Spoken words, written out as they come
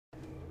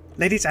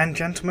Ladies and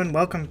gentlemen,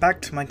 welcome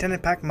back to my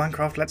 10-pack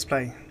Minecraft Let's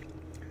Play.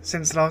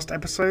 Since the last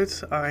episode,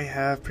 I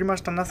have pretty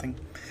much done nothing.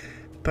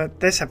 But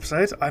this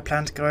episode, I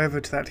plan to go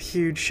over to that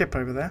huge ship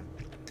over there.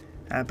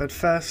 But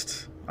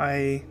first,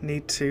 I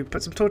need to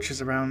put some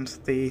torches around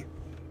the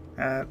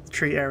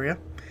tree area.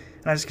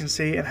 And as you can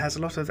see, it has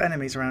a lot of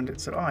enemies around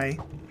it, so I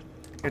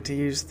get to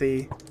use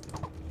the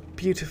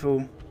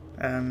beautiful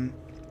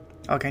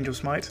Archangel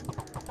Smite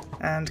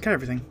and kill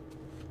everything.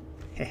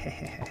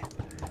 Hehehe.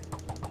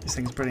 This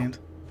thing's brilliant.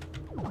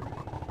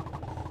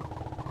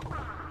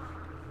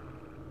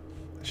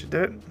 That should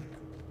do it.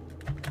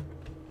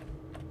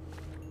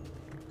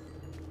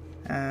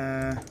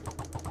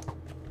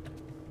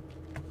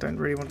 Don't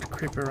really want a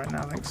creeper right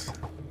now, thanks.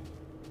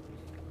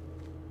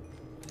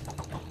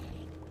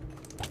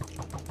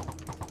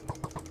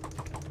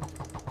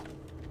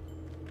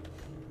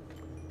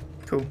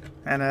 Cool.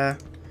 And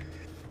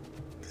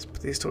let's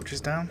put these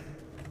torches down.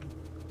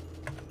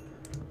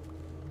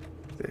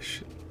 This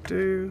should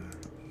do.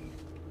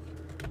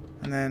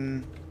 And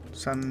then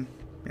some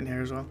in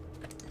here as well.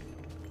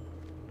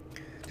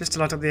 Just to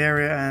light up the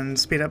area and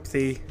speed up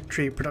the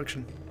tree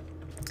production.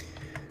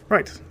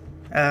 Right.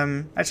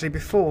 Actually,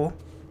 before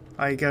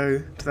I go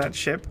to that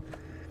ship,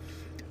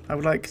 I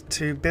would like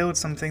to build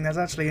something that's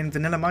actually in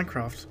vanilla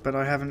Minecraft, but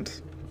I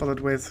haven't bothered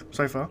with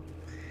so far.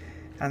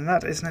 And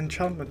that is an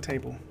enchantment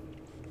table.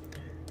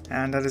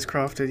 And that is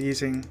crafted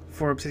using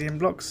 4 obsidian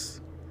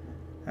blocks.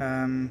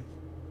 Oh,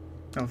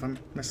 if I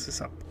messed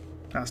this up.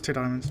 That's 2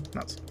 diamonds.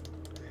 Nuts.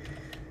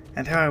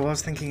 And here I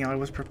was thinking I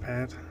was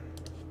prepared.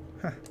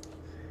 Huh.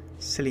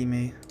 Silly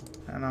me.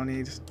 And I'll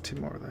need 2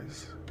 more of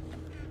those.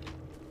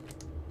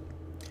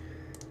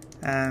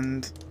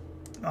 And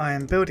I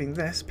am building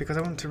this because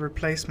I want to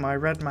replace my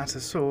red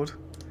matter sword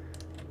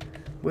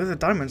with a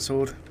diamond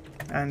sword.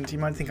 And you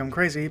might think I'm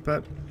crazy,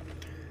 but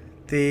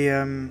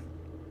the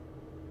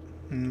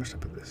where should I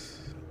put this?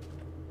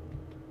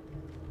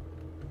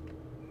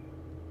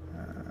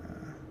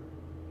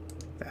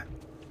 There.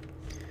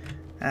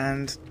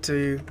 And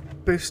to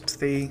boost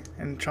the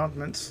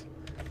enchantments,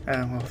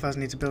 well, first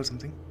I need to build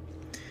something.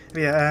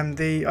 But yeah,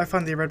 I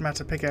find the red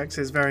matter pickaxe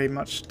is very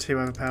much too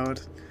overpowered,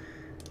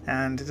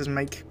 and it doesn't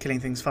make killing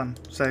things fun.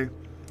 So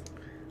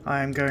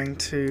I am going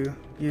to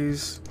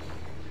use.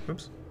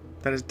 Oops,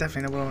 that is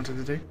definitely not what I wanted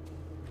to do.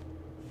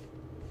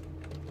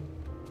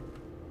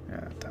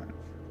 Yeah, damn it.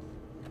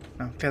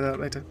 No, clear that up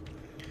later.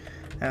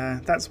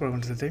 That's what I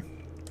wanted to do.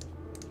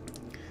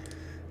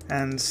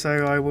 And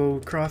so I will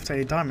craft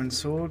a diamond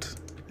sword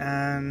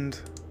and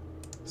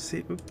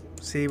see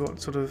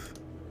what sort of.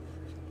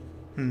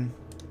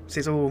 See,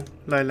 it's all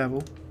low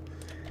level,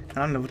 and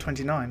I'm level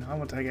 29. I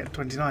want to get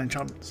 29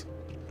 enchantments.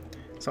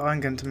 So I'm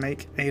going to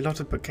make a lot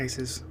of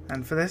bookcases,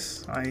 and for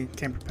this I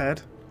came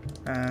prepared,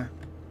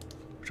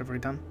 which I've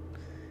already done.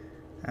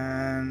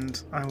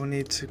 And I will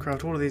need to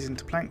craft all of these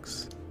into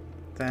planks.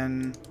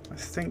 Then I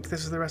think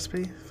this is the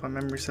recipe, if my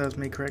memory serves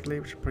me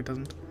correctly, which it probably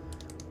doesn't.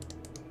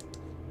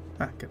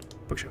 Ah, good.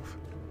 Bookshelf.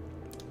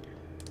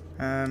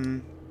 How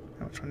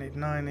much do I need?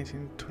 9,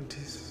 18, 20.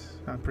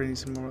 I probably need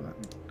some more of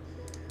that.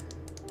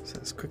 So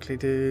let's quickly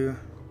do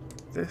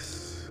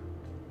this.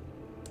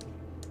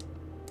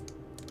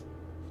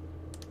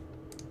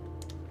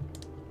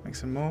 Make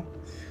some more.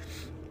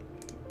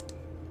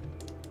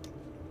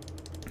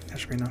 That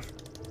should be enough.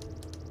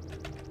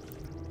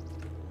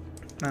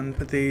 And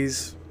put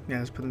these, yeah,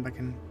 let's put them back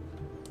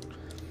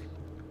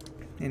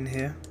in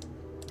here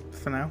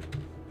for now.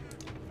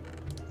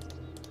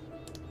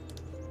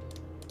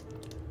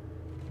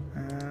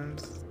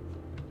 And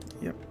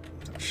yep,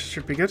 that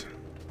should be good.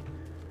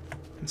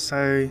 And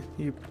so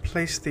you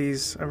place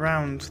these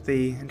around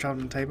the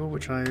enchantment table,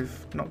 which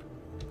I've not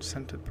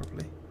centered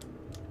properly.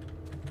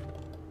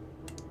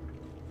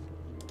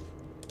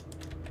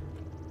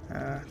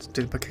 Let's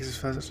do the bookcases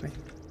first, actually.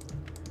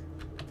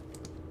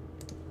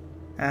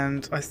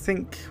 And I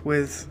think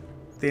with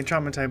the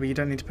enchantment table you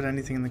don't need to put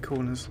anything in the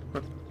corners,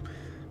 but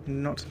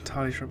I'm not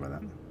entirely sure about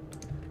that.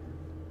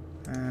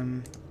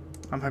 I'm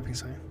hoping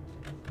so.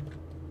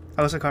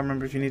 I also can't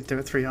remember if you need to do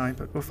it 3 high,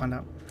 but we'll find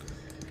out.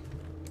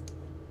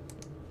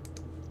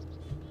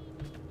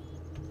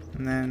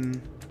 And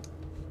then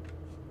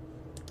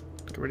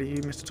get rid of you,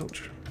 Mr.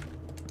 Torch.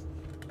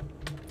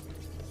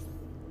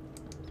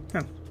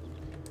 Oh.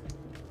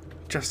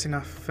 Just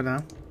enough for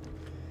now.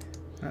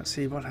 Let's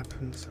see what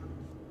happens.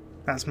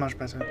 That's much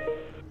better.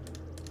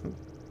 Ooh.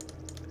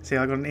 See,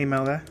 I got an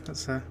email there.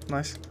 That's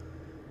nice.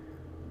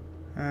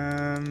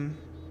 I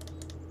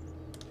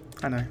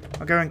know.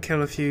 I'll go and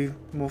kill a few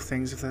more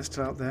things if they're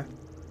still out there.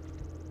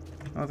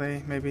 Are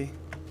they? Maybe.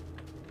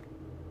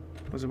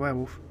 Was a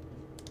werewolf.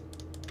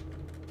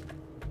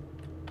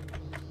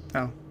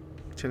 Oh,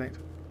 too late.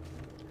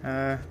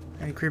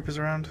 Any creepers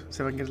around?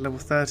 See if I can get to level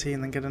 30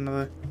 and then get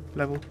another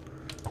level.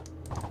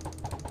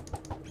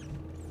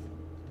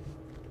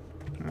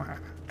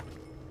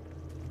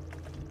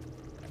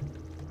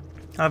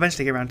 I'll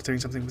eventually get around to doing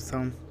something with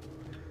Thorn.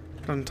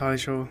 Not entirely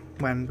sure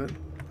when, but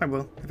I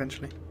will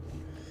eventually.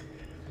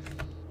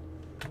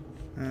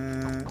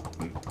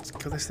 Let's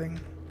kill this thing.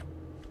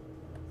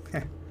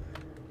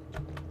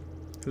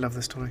 Love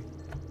this toy.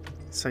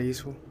 It's so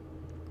useful.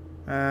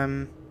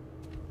 Oh,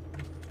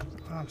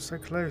 I'm so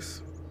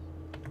close.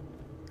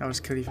 I'll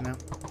just kill you for now.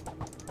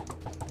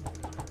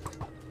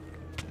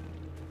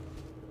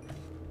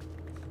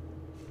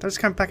 They'll just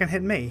come back and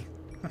hit me.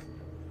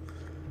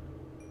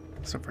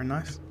 That's not very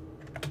nice.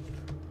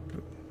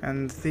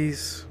 And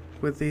these,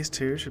 with these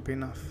two, should be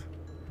enough.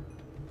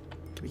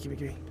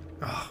 Gimme.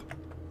 Oh,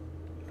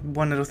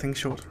 one little thing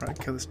short. Right,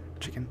 kill this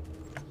chicken.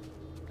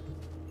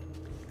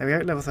 There we go,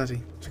 level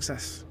 30.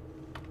 Success.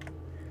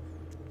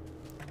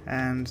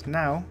 And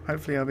now,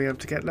 hopefully I'll be able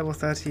to get level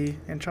 30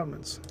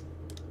 enchantments.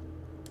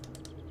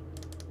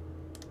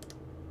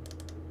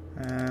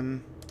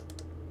 Of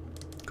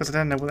course I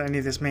don't know what any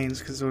of this means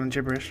because it's all in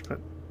gibberish, but...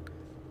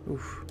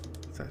 Oof,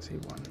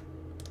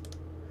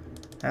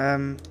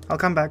 31. I'll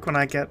come back when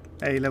I get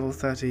a level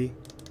 30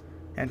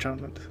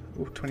 enchantment.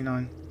 Ooh,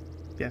 29.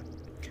 Yeah.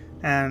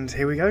 And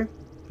here we go.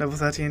 Level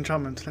 30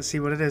 enchantment. Let's see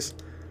what it is.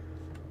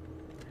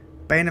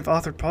 Bane of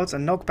Arthropods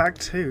and Knockback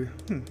 2.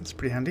 That's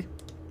pretty handy.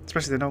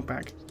 Especially the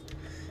knockback.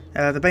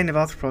 The Bane of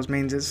Arthropods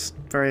means it's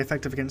very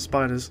effective against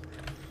spiders.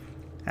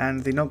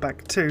 And the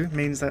Knockback 2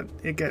 means that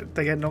they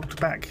get knocked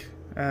back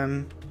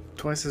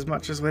twice as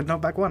much as with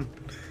Knockback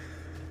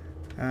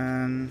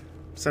 1.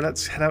 So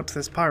let's head out to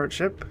this pirate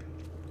ship.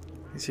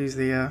 Let's use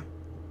the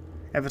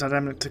Evertide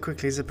Amulet to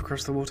quickly zip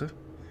across the water.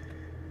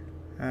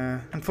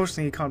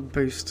 Unfortunately you can't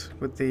boost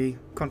with the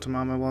quantum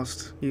armor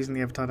whilst using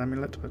the Evertide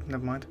Amulet, but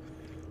never mind.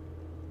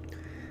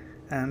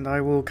 And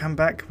I will come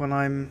back when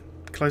I'm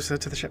closer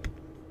to the ship.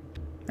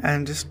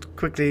 And just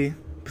quickly,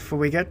 before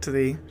we get to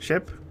the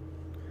ship,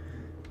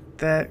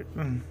 I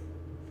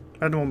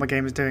don't know what my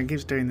game is doing, it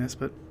keeps doing this,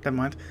 but never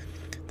mind.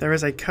 There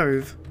is a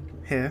cove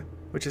here,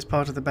 which is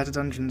part of the Better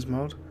Dungeons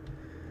mod.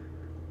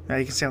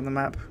 You can see on the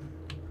map.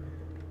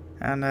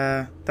 And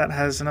that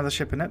has another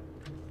ship in it,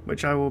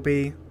 which I will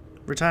be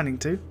returning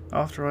to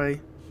after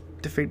I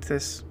defeat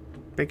this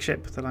big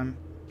ship that I'm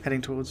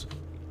heading towards.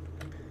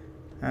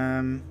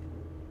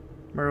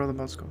 Where are all the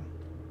mobs gone?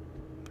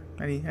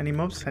 Any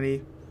mobs?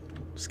 Any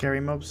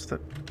scary mobs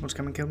that want to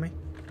come and kill me?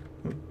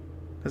 Ooh,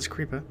 there's a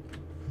creeper.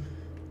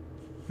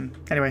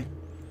 Anyway.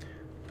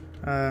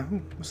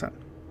 Ooh, what's that?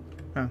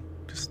 Oh,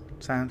 just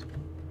sand.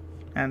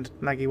 And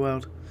laggy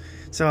world.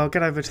 So I'll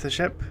get over to the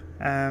ship.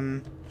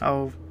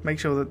 I'll make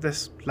sure that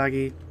this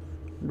laggy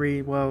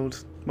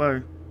world.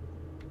 Whoa.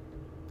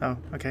 Oh,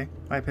 okay.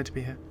 I appear to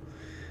be here.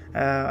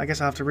 I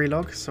guess I'll have to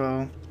relog, so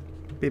I'll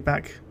be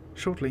back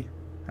shortly.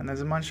 And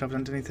there's a mineshaft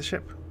underneath the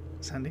ship.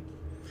 It's handy.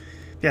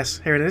 Yes,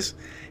 here it is.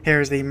 Here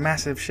is the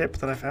massive ship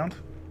that I found.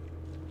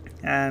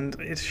 And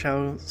it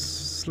shall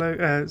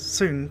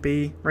soon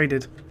be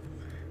raided.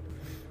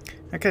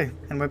 Okay,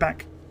 and we're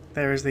back.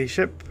 There is the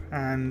ship,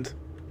 and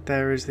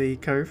there is the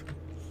cove.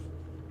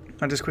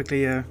 I just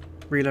quickly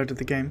reloaded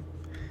the game.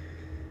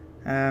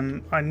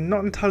 I'm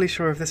not entirely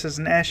sure if this is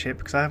an airship,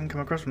 because I haven't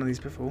come across one of these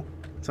before.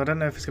 So I don't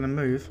know if it's going to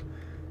move,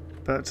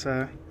 but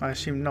I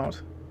assume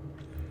not.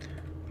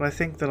 But I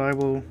think that I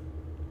will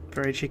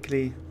very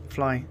cheekily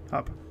fly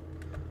up.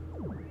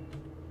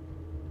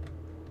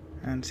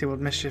 And see what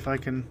mischief I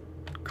can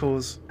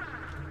cause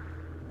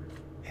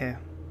here.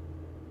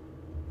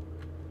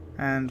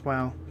 And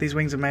wow, these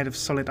wings are made of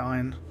solid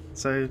iron,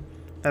 so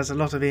there's a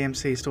lot of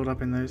EMC stored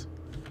up in those.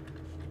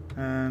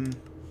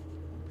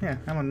 Yeah,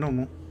 I'm on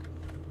normal.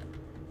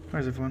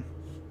 Where's everyone?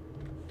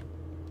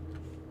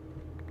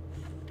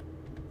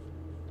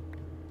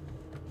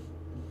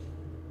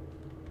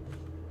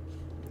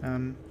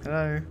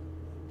 Hello? Do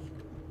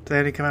they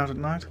only come out at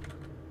night?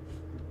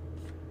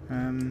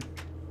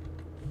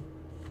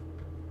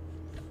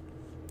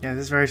 Yeah,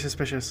 this is very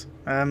suspicious.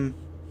 Right,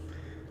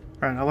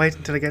 I'll wait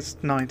until it gets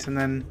night and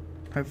then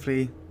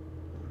hopefully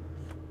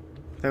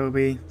there will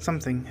be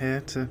something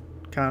here to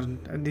come out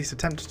and at least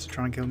attempt to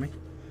try and kill me.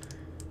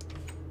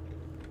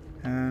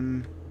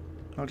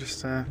 I'll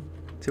just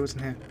see what's in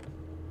here.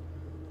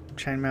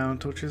 Chainmail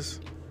and torches.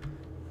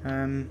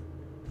 Well,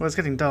 it's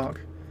getting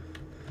dark.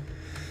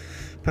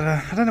 But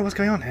I don't know what's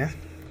going on here.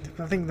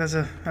 I think there's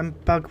a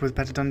bug with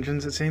Better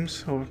Dungeons, it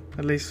seems, or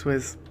at least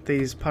with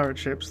these pirate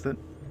ships, that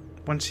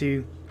once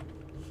you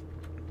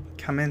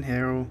come in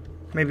here, or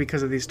maybe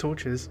because of these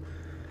torches,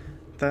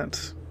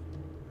 that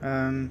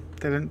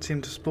they don't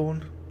seem to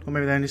spawn, or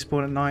maybe they only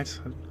spawn at night.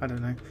 I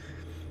don't know,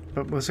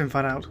 but we'll soon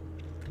find out,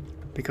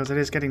 because it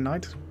is getting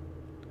night.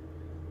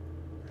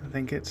 I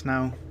think it's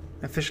now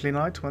officially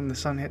night when the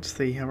sun hits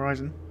the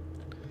horizon.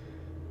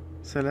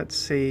 So let's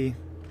see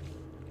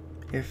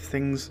if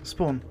things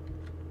spawn,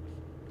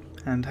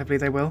 and hopefully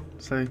they will,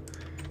 so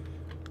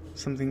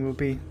something will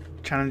be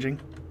challenging.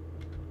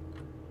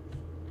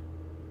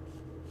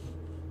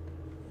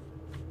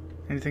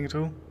 Anything at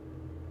all?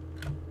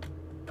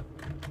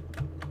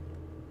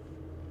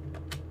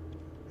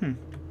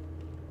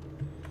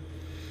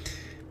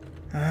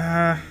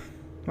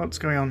 What's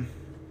going on?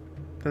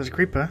 There's a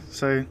creeper,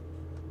 so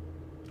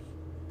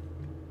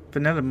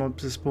vanilla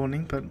mobs are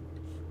spawning, but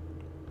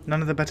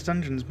none of the Better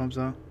Dungeons mobs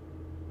are.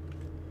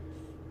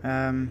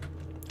 I'll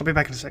be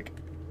back in a sec.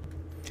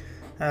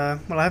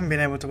 Well, I haven't been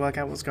able to work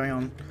out what's going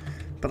on,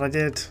 but I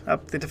did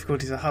up the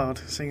difficulty to hard,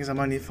 seeing as I'm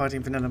only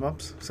fighting vanilla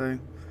mobs, so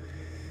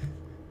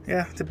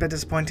yeah, it's a bit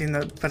disappointing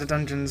that better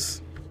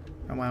dungeons...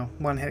 Oh wow,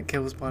 one hit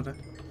kills spider.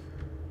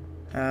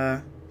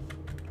 Yeah,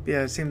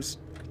 it seems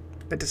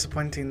a bit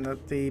disappointing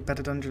that the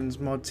better dungeons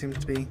mod seems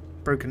to be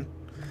broken.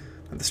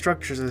 That the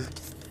structures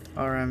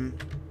are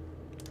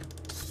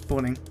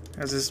spawning,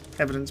 as is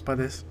evidenced by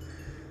this,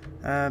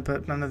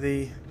 but none of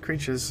the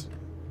creatures,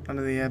 none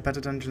of the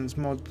better dungeons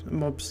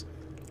mobs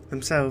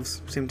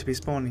themselves seem to be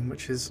spawning,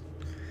 which is,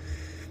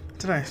 I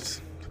don't know,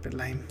 it's a bit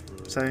lame.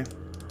 So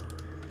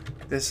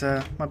this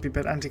might be a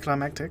bit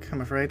anticlimactic, I'm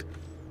afraid,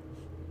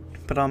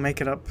 but I'll make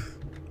it up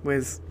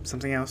with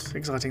something else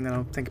exciting that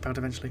I'll think about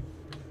eventually.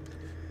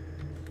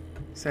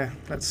 So yeah,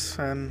 let's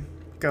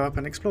go up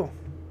and explore,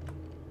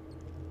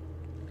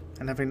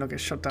 and hopefully not get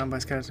shot down by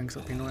a skeleton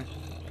because that'll be annoying.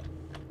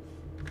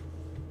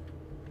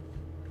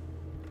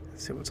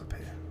 Let's see what's up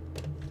here.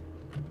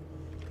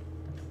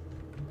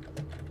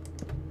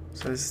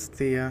 So this is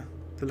the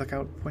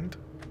lookout point,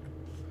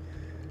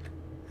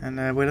 and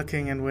we're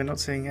looking and we're not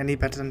seeing any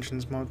better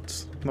dungeons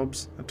mobs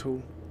at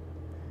all,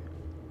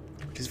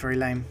 which is very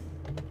lame.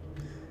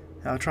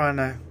 I'll try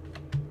and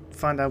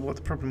find out what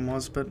the problem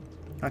was, but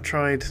I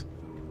tried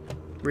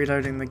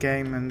reloading the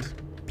game and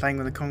playing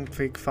with the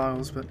config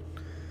files, but I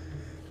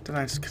don't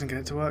know, I just couldn't get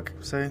it to work.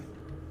 So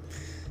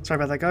sorry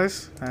about that,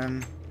 guys.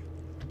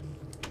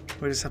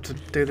 We just have to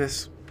do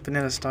this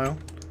vanilla style,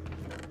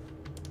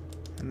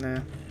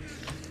 and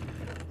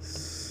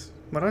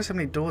why do I have so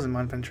many doors in my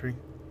inventory?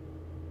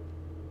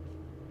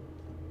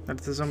 How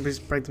did the zombies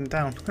break them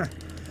down?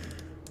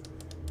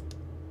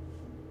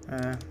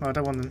 Well, I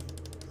don't want them.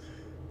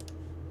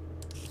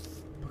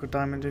 Book of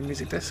Diamond and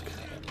music disc.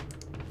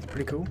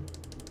 Pretty cool.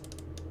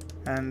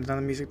 And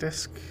another music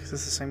disc. Is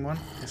this the same one?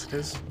 Yes, it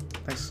is.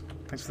 Thanks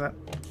for that.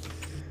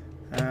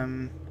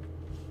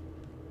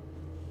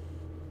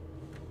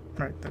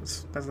 Right,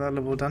 that's that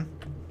level done,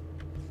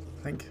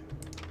 I think.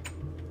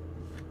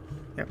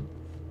 Yep.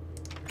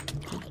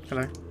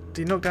 Hello.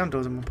 Do you knock down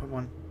doors in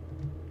 1.1?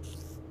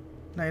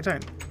 No, you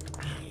don't.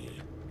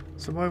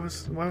 So why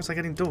was I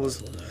getting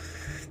doors?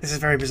 This is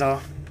very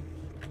bizarre.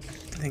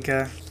 I think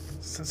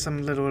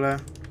some little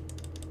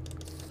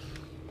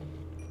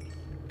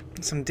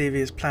some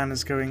devious plan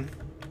is going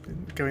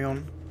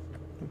on.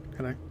 Oh,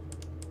 hello.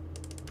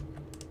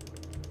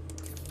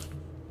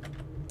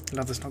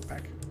 Love this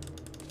knockback.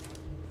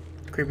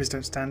 Creepers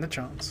don't stand a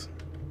chance.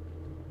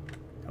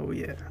 Oh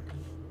yeah.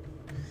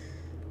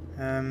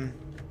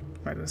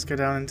 Right, let's go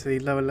down into the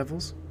lower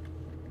levels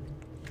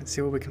and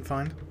see what we can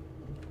find.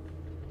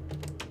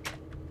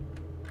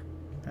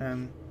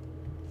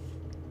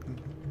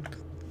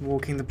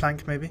 Walking the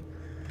plank, maybe.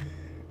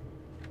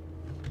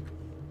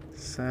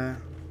 It's a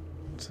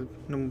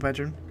normal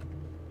bedroom.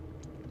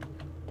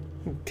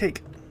 Ooh,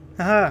 cake!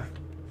 Haha!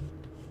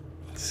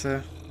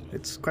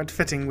 It's quite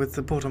fitting with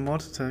the portal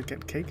mod to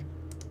get cake.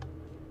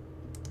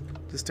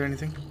 Does it do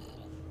anything?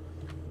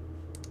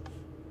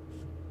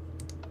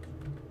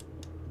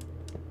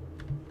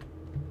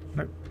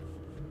 Nope.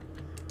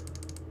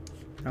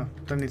 Oh,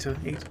 don't need to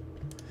eat.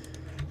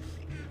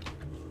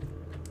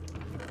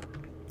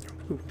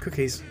 Ooh,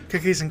 cookies.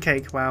 Cookies and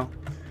cake, wow.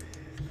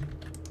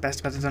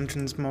 Best better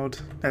dungeons mod.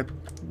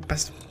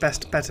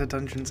 Best better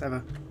dungeons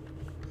ever.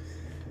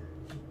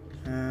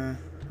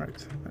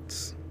 Right,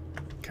 let's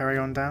carry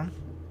on down.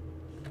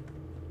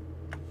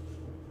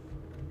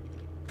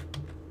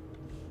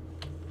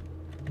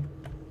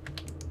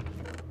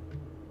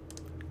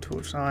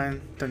 Torch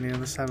iron, don't need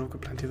another saddle,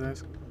 got plenty of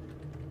those.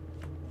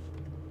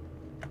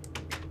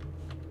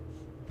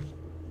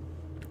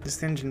 This is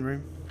the engine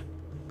room.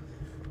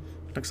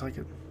 Looks like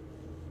it.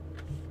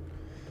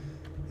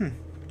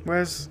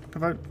 Was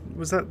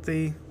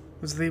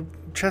the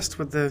chest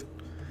with the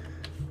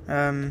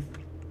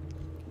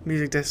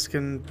music disc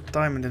and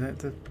diamond in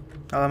it?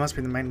 Oh, that must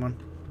be the main one,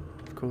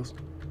 of course.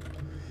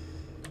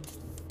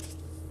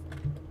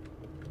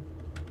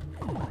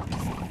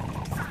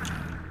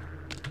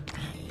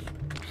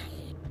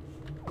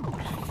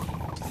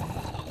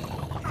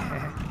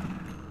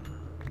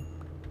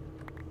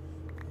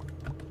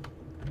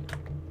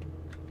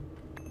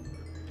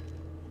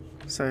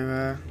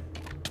 So,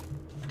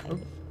 oh,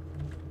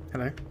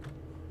 hello.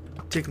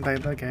 You can play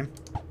that game.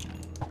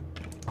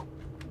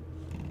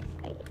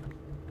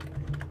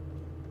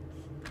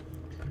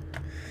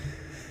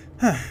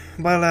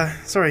 Well,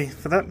 sorry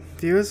for that,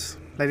 viewers,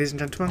 ladies and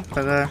gentlemen,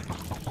 but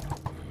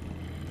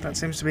that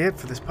seems to be it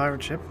for this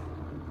pirate ship.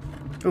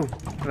 Oh,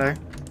 hello.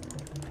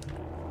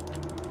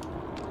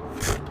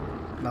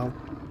 Lol.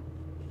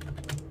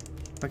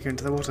 Looking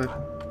into the water.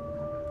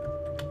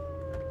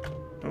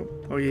 Oh,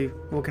 or you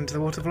walk into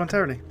the water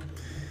voluntarily.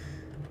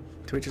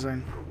 To each his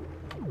own.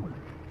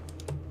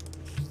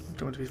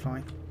 Don't want to be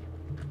flying.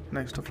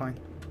 No, stop flying.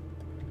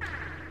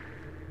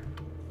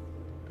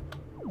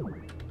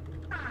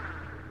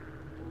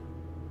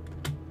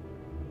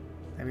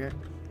 There we go.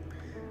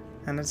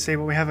 And let's see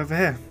what we have over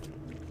here.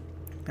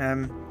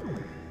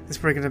 It's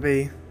probably going to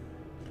be...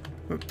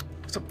 Whoop,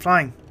 stop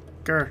flying.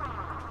 Grr.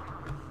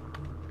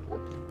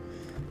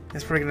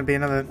 It's probably going to be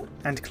another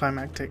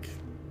anticlimactic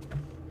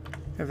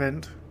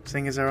event,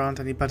 seeing as there aren't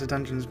any Butter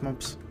Dungeons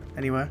mobs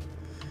anywhere.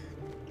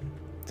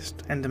 Just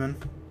Endermen.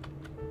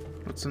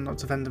 Lots and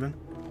lots of Endermen.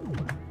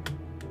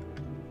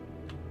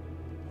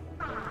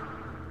 Oh,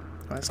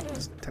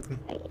 let's take them.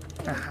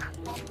 Aha.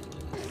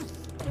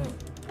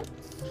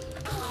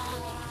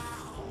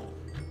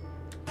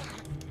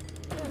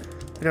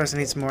 We also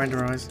need some more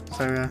Ender Eyes,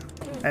 so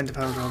Ender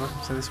Pearls rather,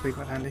 so this will be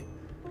quite handy.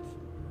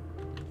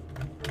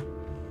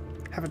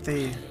 Have it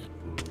thee.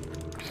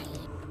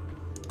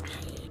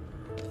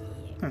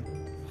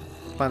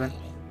 Bye then.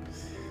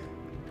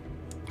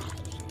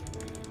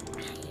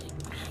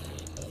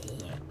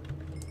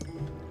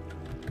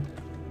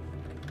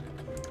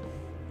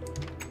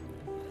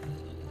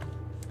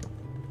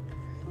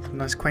 Some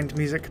nice quaint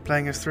music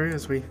playing us through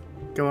as we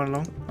go on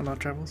along on our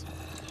travels.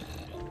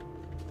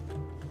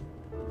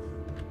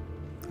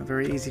 A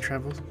very easy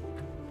travels.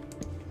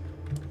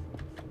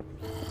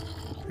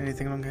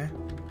 Anything along here?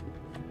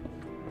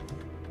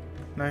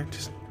 No,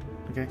 just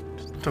okay.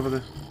 Just top of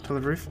the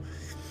roof.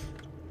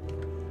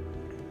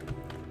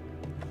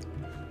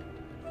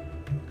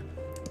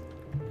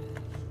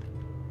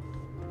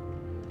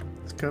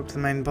 Let's go up to the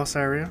main boss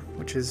area,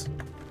 which is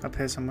up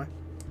here somewhere.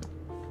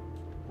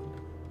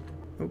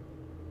 Oh.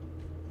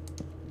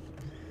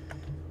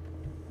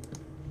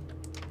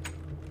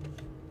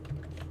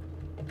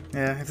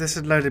 Yeah, if this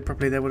had loaded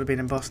properly, there would have been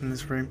a boss in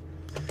this room.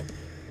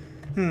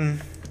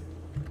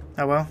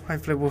 Oh well,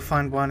 hopefully we'll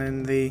find one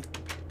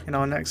in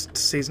our next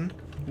season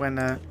when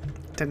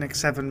Technic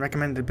 7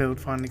 recommended build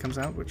finally comes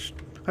out, which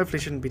hopefully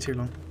shouldn't be too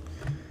long.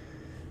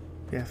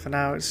 Yeah, for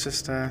now it's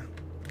just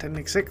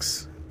Technic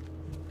 6.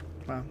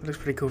 Wow, it looks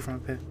pretty cool from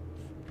up here.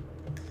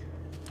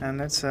 And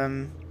let's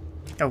oh,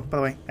 by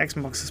the way,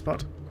 Xbox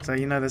spot, so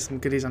you know there's some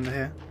goodies under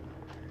here.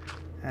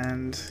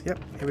 And yep,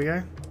 here we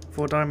go.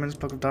 4 diamonds,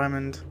 block of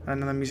diamond,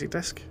 another music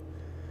disc.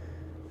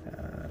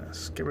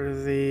 Let's get rid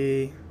of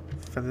the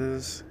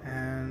feathers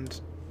and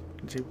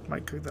you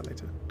might cook that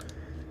later.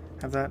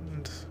 Have that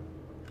and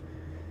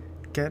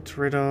get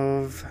rid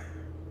of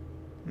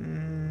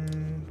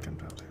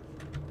gunpowder.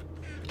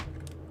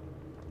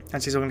 Actually,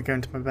 it's all going to go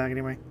into my bag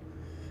anyway.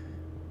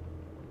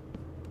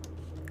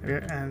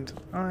 There we go, and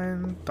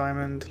iron,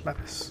 diamond,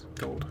 lapis,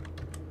 gold.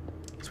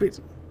 Sweet.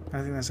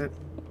 I think that's it.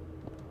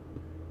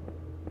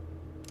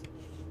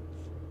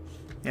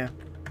 Yeah.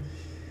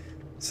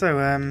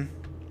 So,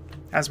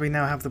 as we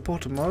now have the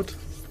portal mod,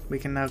 we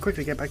can now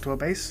quickly get back to our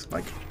base,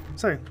 like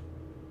so.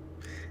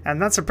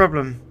 And that's a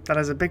problem. That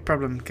is a big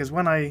problem, because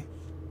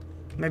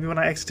maybe when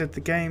I exited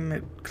the game,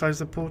 it closed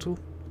the portal.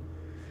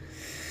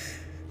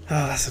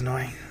 Oh, that's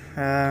annoying.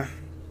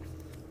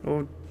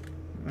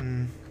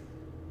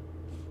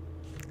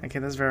 Okay,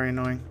 that's very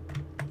annoying.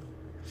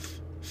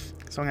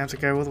 So I'm going to have to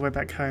go all the way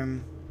back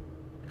home,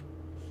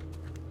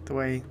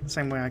 the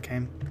same way I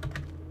came.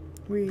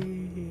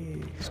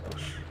 Whee!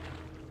 Squash.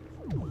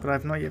 But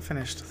I've not yet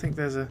finished. I think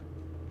there's a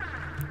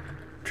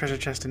treasure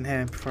chest in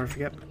here before I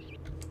forget.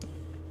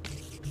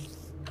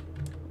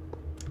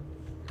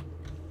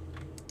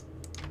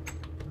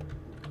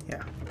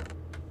 Yeah.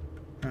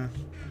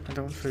 I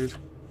don't want food.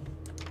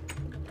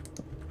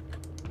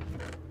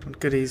 I want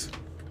goodies.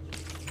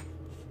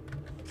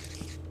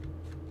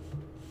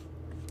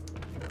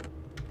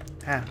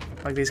 Ah,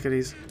 like these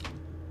goodies.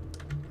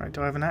 Right,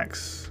 do I have an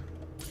axe?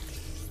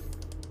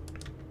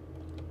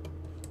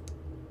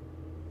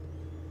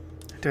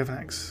 I do have an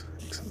axe.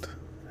 Excellent.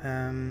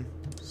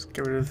 Let's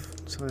get rid of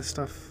some of this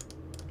stuff.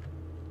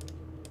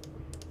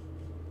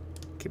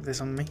 Keep this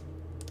on me.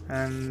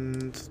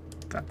 And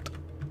that.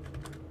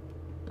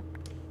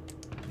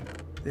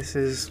 This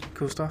is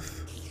cool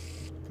stuff.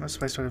 How much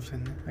space do I have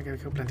in there? Okay,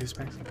 we've got plenty of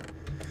space.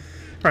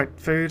 Right,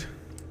 food.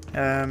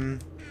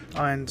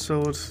 Iron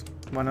sword.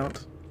 Why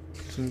not?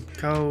 Some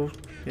coal.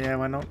 Yeah,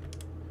 why not?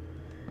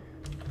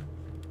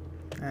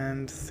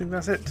 And I think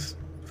that's it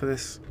for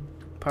this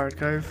Pirate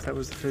Cove. That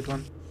was the food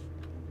one.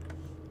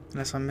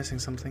 Unless I'm missing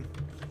something.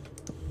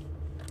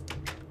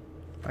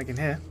 Like in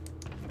here.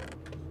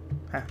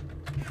 Ah.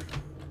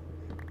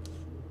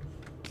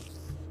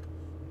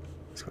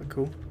 It's quite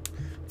cool.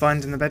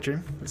 Vines in the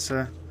bedroom. This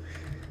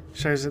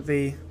shows that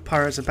the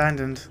pirates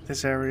abandoned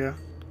this area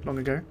long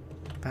ago,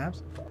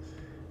 perhaps.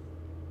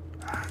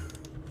 Ah.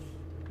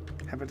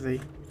 How about the...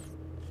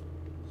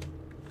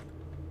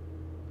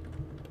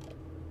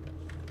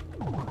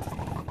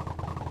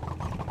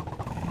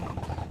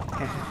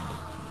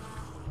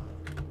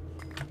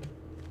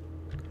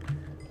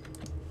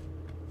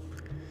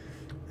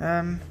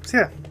 So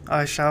yeah,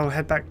 I shall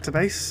head back to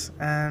base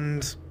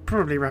and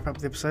probably wrap up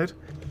the episode.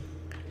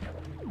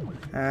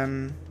 I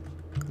don't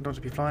want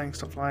to be flying,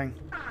 stop flying.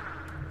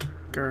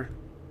 Grr.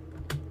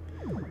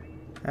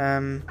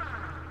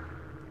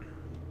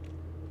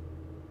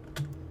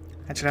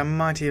 Actually, I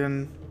might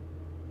even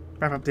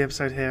wrap up the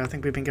episode here. I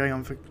think we've been going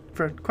on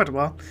for quite a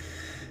while.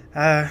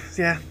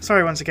 Yeah,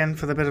 sorry once again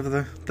for the bit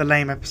of the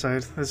lame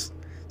episode. There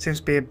seems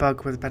to be a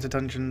bug with better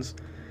dungeons.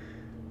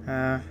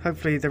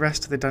 Hopefully the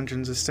rest of the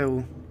dungeons are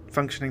still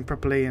functioning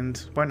properly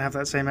and won't have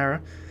that same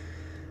error.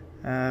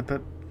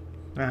 but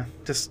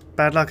just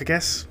bad luck, I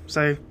guess.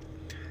 So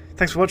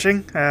thanks for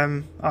watching.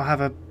 I'll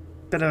have a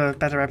bit of a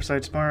better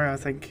episode tomorrow. I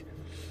think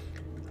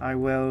I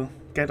will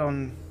get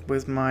on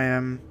with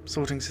my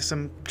sorting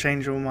system,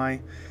 change all my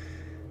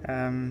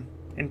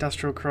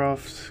industrial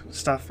craft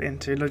stuff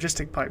into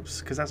logistic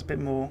pipes, because that's a bit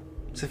more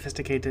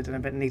sophisticated and a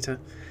bit neater.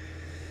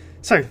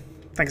 So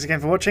thanks again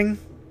for watching.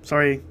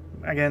 Sorry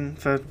again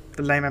for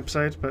the lame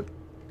episode, but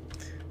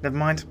never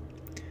mind.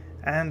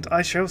 And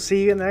I shall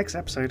see you in the next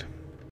episode.